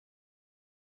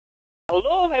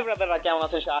Hello ভাই ব্রাদাররা, কেমন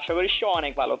আছেন? আশা করি সব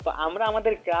অনেক ভালো। তো আমরা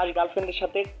আমাদের ক্রাশ গার্লফ্রেন্ডের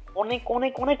সাথে অনেক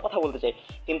অনেক অনেক কথা বলতে চাই,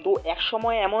 কিন্তু এক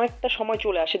সময় এমন একটা সময়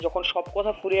চলে আসে যখন সব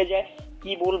কথা ফুরিয়ে যায়,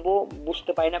 কি বলবো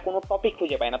বুঝতে পারি না, কোনো টপিক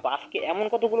খুঁজে পাই না। তো আজকে এমন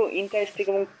কতগুলো ইন্টারেস্টিং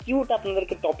এবং কিউট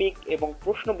আপনাদেরকে টপিক এবং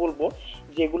প্রশ্ন বলবো,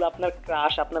 যেগুলো আপনার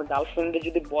ক্রাশ আপনার গার্লফ্রেন্ডে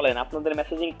যদি বলেন, আপনাদের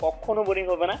মেসেজিং কখনো বোরিং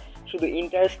হবে না, শুধু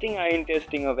ইন্টারেস্টিং আর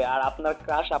ইন্টারেস্টিং হবে, আর আপনার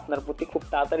ক্রাশ আপনার প্রতি খুব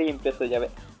তাড়াতাড়ি ইমপ্রেস হয়ে যাবে।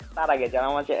 তার আগে যারা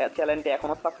আমার চ্যানেলটি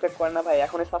এখনো সাবস্ক্রাইব করেন না ভাই,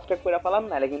 এখনই সাবস্ক্রাইব করে ফেলাম,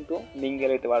 নাহলে কিন্তু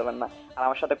মিঙ্গেল হইতে পারবেন না। আর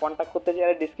আমার সাথে কন্ট্যাক্ট করতে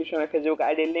চাইলে ডিসক্রিপশনে ফেসবুক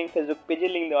আইডির লিঙ্ক, ফেসবুক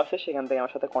পেজের লিঙ্ক দেওয়া আছে, সেখান থেকে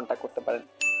আমার সাথে কন্ট্যাক্ট করতে পারেন।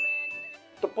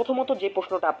 তো প্রথমত যে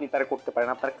প্রশ্নটা আপনি তারা করতে পারেন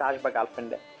আপনার ক্রাশ বা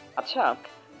গার্লফ্রেন্ডে, আচ্ছা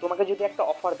তোমাকে যদি একটা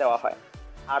অফার দেওয়া হয়,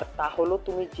 আর তা হলো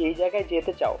তুমি যেই জায়গায়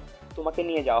যেতে চাও তোমাকে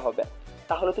নিয়ে যাওয়া হবে,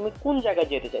 তাহলে তুমি কোন জায়গায়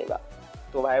যেতে চাইবা?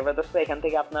 তো ভাই ব্রাদার্স, এখান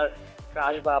থেকে আপনার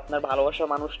ক্রাশ বা আপনার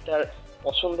ভালোবাসার মানুষটার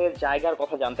পছন্দের জায়গার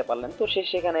কথা জানতে পারলেন। তো সে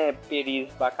সেখানে প্যারিস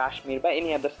বা কাশ্মীর বা এনি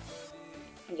আদার্স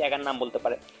জায়গার নাম বলতে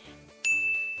পারে।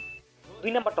 2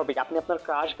 নম্বর টপিক, আপনি আপনার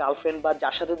ক্রাশ গার্লফ্রেন্ড বা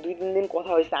যার সাথে 2-3 দিন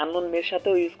কথা হয়েছে আননোন মেয়ের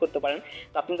সাথেও ইউজ করতে পারেন।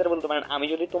 তো আপনি তারা বলতে পারেন, আমি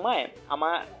যদি তোমায়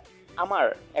আমার আমার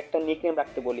একটা নিকনেম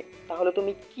রাখতে বলি, তাহলে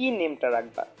তুমি কি নেমটা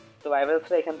রাখবা? তো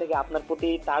ভাইবার্সরা এখান থেকে আপনার প্রতি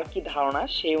তার কি ধারণা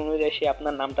সেই অনুযায়ী সে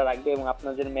আপনার নামটা রাখবে এবং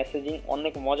আপনাদের মেসেজিং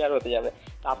অনেক মজার হতে যাবে।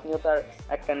 তো আপনিও তার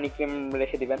একটা নিকনেম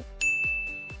রেখে দিবেন।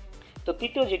 তো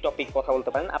তৃতীয় যে টপিক কথা বলতে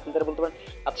পারেন, আপনি তারা বলতে পারেন,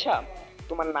 আচ্ছা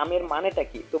তোমার নামের মানেটা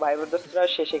কি? তো ভাই ব্রাদার্সরা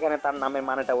সে সেখানে তার নামের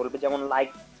মানেটা বলবে, যেমন লাইক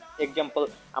এক্সাম্পল,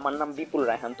 আমার নাম বিপুল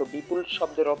রায়হান, তো বিপুল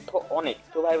শব্দের অর্থ অনেক।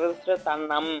 তো ভাই ব্রাদার্সরা তার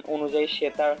নাম অনুযায়ী সে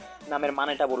তার নামের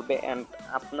মানেটা বলবে, অ্যান্ড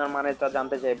আপনার মানেটা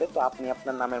জানতে চাইবে, তো আপনি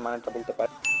আপনার নামের মানেটা বলতে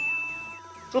পারেন।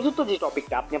 চতুর্থ যে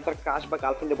টপিকটা আপনি আপনার ক্রাশ বা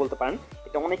গার্লফ্রেন্ডে বলতে পারেন,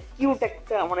 এটা অনেক কিউট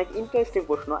একটা অনেক ইন্টারেস্টিং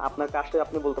প্রশ্ন। আপনার ক্রাশে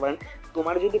আপনি বলতে পারেন,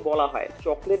 তোমার যদি বলা হয়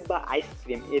চকলেট বা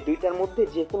আইসক্রিম, এই দুইটার মধ্যে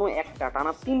যে কোনো একটা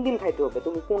টানা 3 দিন খাইতে হবে,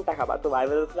 তুমি কোনটা খাবা? তো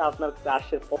ভাইবার আপনার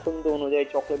ক্রাশের পছন্দ অনুযায়ী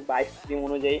চকলেট বা আইসক্রিম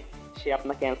অনুযায়ী সে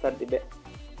আপনাকে অ্যান্সার দিবে।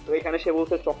 তো এখানে সে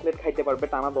বলছে চকলেট খাইতে পারবে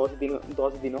টানা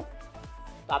 10 দিনও।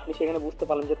 তো আপনি সেখানে বুঝতে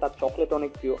পারলেন যে তার চকলেট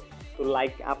অনেক প্রিয়। তো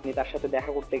লাইক আপনি তার সাথে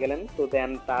দেখা করতে গেলেন, তো দেন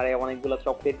তার অনেকগুলো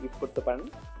চকলেট গিফট করতে পারেন।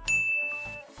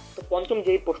 তো পঞ্চম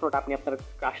যেই প্রশ্নটা আপনি আপনার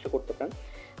ক্রাশটা করতে পারেন,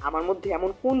 আমার মধ্যে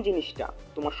এমন কোন জিনিসটা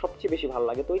তোমার সবচেয়ে বেশি ভালো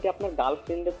লাগে? তো এটা আপনার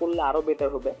গার্লফ্রেন্ডে করলে আরও বেটার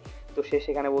হবে। তো সে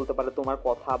সেখানে বলতে পারে তোমার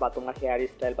কথা বা তোমার হেয়ার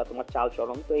স্টাইল বা তোমার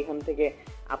চালচলন। তো এখান থেকে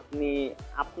আপনি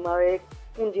আপনার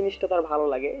কোন জিনিসটা তার ভালো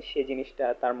লাগে সেই জিনিসটা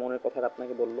তার মনের কথাটা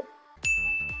আপনাকে বললো।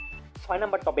 6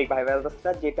 নম্বর টপিক ভাই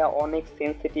ব্রাদার্সরা, যেটা অনেক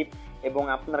সেন্সিটিভ এবং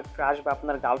আপনার ক্রাশ বা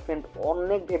আপনার গার্লফ্রেন্ড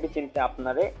অনেক ভেবে চিন্তে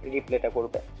আপনারে রিপ্লাইটা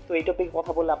করবে। তো এই টপিক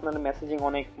কথা বললে আপনাদের মেসেজিং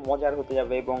অনেক মজার হতে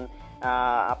যাবে এবং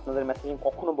আপনাদের মেসেজিং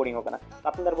কখনো বোরিং হবে না।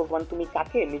 আপনাদের বলতে পারেন, তুমি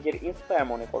কাকে নিজের ইন্সপায়ার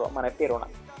মনে করো, মানে প্রেরণা,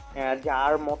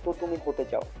 যার মতো তুমি হতে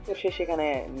চাও? তো সে সেখানে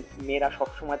মেয়েরা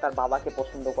সবসময় তার বাবাকে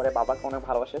পছন্দ করে, বাবাকে অনেক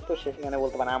ভালোবাসে। তো সে সেখানে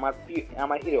বলতে পারে,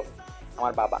 আমার হিরো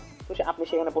আমার বাবা। তো আপনি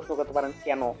সেখানে প্রশ্ন করতে পারেন,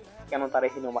 কেন কেন তার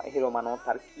হিরো মানো,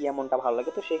 তার কি এমনটা ভালো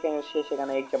লাগে? তো সে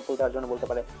সেখানে এক্সাম্পল দেওয়ার জন্য বলতে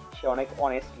পারে, সে অনেক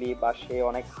অনেস্টলি বা সে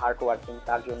অনেক হার্ড ওয়ার্কিং,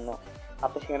 তার জন্য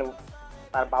আপনি সেখানে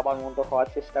তার বাবার মতো হওয়ার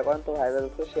চেষ্টা করেন।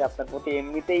 তো সে আপনার প্রতি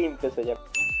এমনিতেই ইমপ্রেস হয়ে যাবে।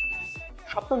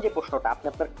 সপ্তম যে প্রশ্নটা আপনি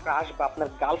আপনার ক্রাশ বা আপনার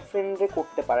গার্লফ্রেন্ডে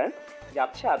করতে পারেন, যে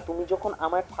আচ্ছা তুমি যখন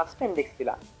আমার ফার্স্ট টাইম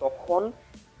দেখছিলা তখন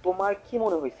তোমার কি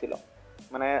মনে হয়েছিল,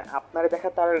 মানে আপনার দেখা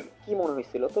তার কি মনে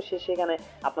হয়েছিল? তো সে সেখানে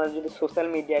আপনার যদি সোশ্যাল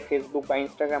মিডিয়ায় ফেসবুক বা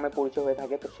ইনস্টাগ্রামে পরিচয় হয়ে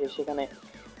থাকে, তো সে সেখানে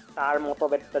তার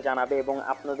মতভেদটা জানাবে। এবং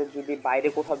আপনাদের যদি বাইরে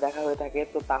কোথাও দেখা হয়ে থাকে,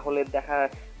 তো তাহলে দেখা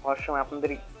হওয়ার সময়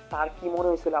আপনাদের তার কি মনে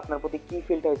হয়েছিল, আপনার প্রতি কি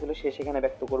ফিলটা হয়েছিল সে সেখানে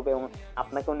ব্যক্ত করবে এবং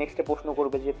আপনাকেও নেক্সটে প্রশ্ন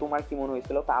করবে যে তোমার কি মনে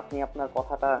হয়েছিল, তা আপনি আপনার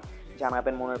কথাটা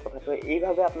জানাবেন, মনের কথা। তো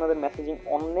এইভাবে আপনাদের মেসেজিং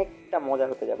অনেকটা মজা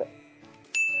হতে যাবে।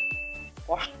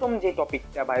 অষ্টম যে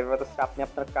টপিকটা ভাই ব্রাদার্সরা, আপনি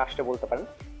আপনার ক্রাশটা বলতে পারেন,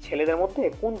 ছেলেদের মধ্যে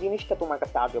কোন জিনিসটা তোমার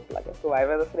কাছে আজব লাগে? তো ভাই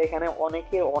ব্রাদার্সরা এখানে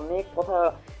অনেকে অনেক কথা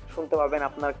শুনতে পাবেন।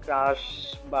 আপনার ক্রাশ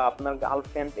বা আপনার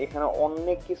গার্লফ্রেন্ড এখানে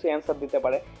অনেক কিছু অ্যান্সার দিতে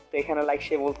পারে। তো এখানে লাইক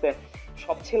সে বলছে,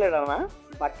 সব ছেলেরা না,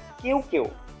 বাট কেউ কেউ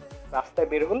রাস্তায়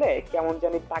বের হলে কেমন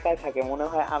জানি তাকায় থাকে, মনে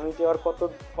হয় আমি যে ওর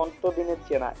কত দিনের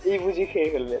চেনা, এই বুঝি খেয়ে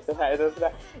ফেলবে। তো ভাই ব্রাদার্সরা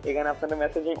এখানে আপনাদের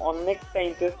মেসেজিং অনেকটা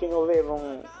ইন্টারেস্টিং হবে এবং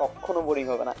কখনো বোরিং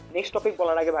হবে না। নেক্সট টপিক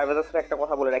বলার আগে ভাই ব্রাদার্সরা একটা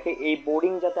কথা বলে রাখি, এই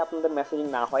বোরিং যাতে আপনাদের মেসেজিং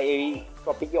না হয়, এই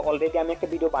টপিকে অলরেডি আমি একটা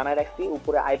ভিডিও বানায় রাখছি,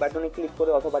 উপরে আই বাটনে ক্লিক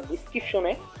করে অথবা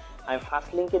ডিসক্রিপশনে আমি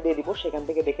ফার্স্ট লিঙ্কে দিয়ে দিব, সেখান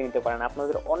থেকে দেখে নিতে পারেন,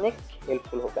 আপনাদের অনেক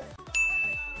হেল্পফুল হবে।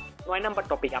 9 নম্বর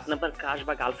টপিক, আপনি আপনার ক্রাশ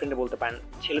বা গার্লফ্রেন্ডে বলতে পারেন,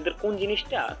 ছেলেদের কোন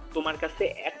জিনিসটা তোমার কাছে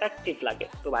অ্যাট্রাকটিভ লাগে?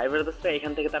 তো ভাই ব্রাদার্সরা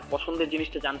এখান থেকে তার পছন্দের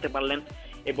জিনিসটা জানতে পারলেন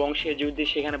এবং সে যদি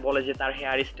সেখানে বলে যে তার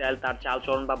হেয়ার স্টাইল, তার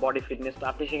চালচলন বা বডি ফিটনেস, তো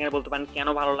আপনি সেখানে বলতে পারেন কেন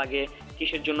ভালো লাগে,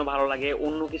 কিসের জন্য ভালো লাগে,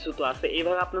 অন্য কিছু তো আছে।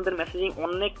 এইভাবে আপনাদের মেসেজিং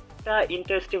অনেক অনেকটা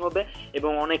ইন্টারেস্টিং হবে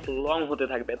এবং অনেক লং হতে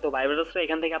থাকবে। তো ভাই ব্রাদার্সরা,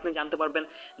 এখান থেকে আপনি জানতে পারবেন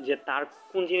যে তার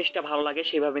কোন জিনিসটা ভালো লাগে,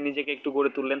 সেভাবে নিজেকে একটু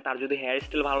গড়ে তুললেন। তার যদি হেয়ার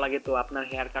স্টাইল ভালো লাগে তো আপনার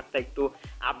হেয়ার কাটটা একটু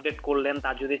আপডেট করলেন।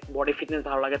 তার যদি বডি ফিটনেস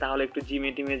ভালো লাগে তাহলে একটু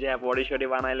জিমে টিমে যা বডি শডি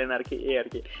বানাইলেন আর কি, এই আর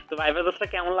কি। তো ভাই ব্রাদার্সরা,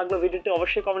 কেমন লাগলো ভিডিওটি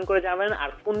অবশ্যই কমেন্ট করে জানাবেন, আর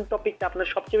কোন টপিকটা আপনার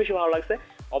সবচেয়ে বেশি ভালো লাগছে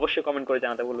অবশ্যই কমেন্ট করে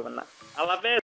জানাতে ভুলবেন না। আল্লাহ হাফেজ।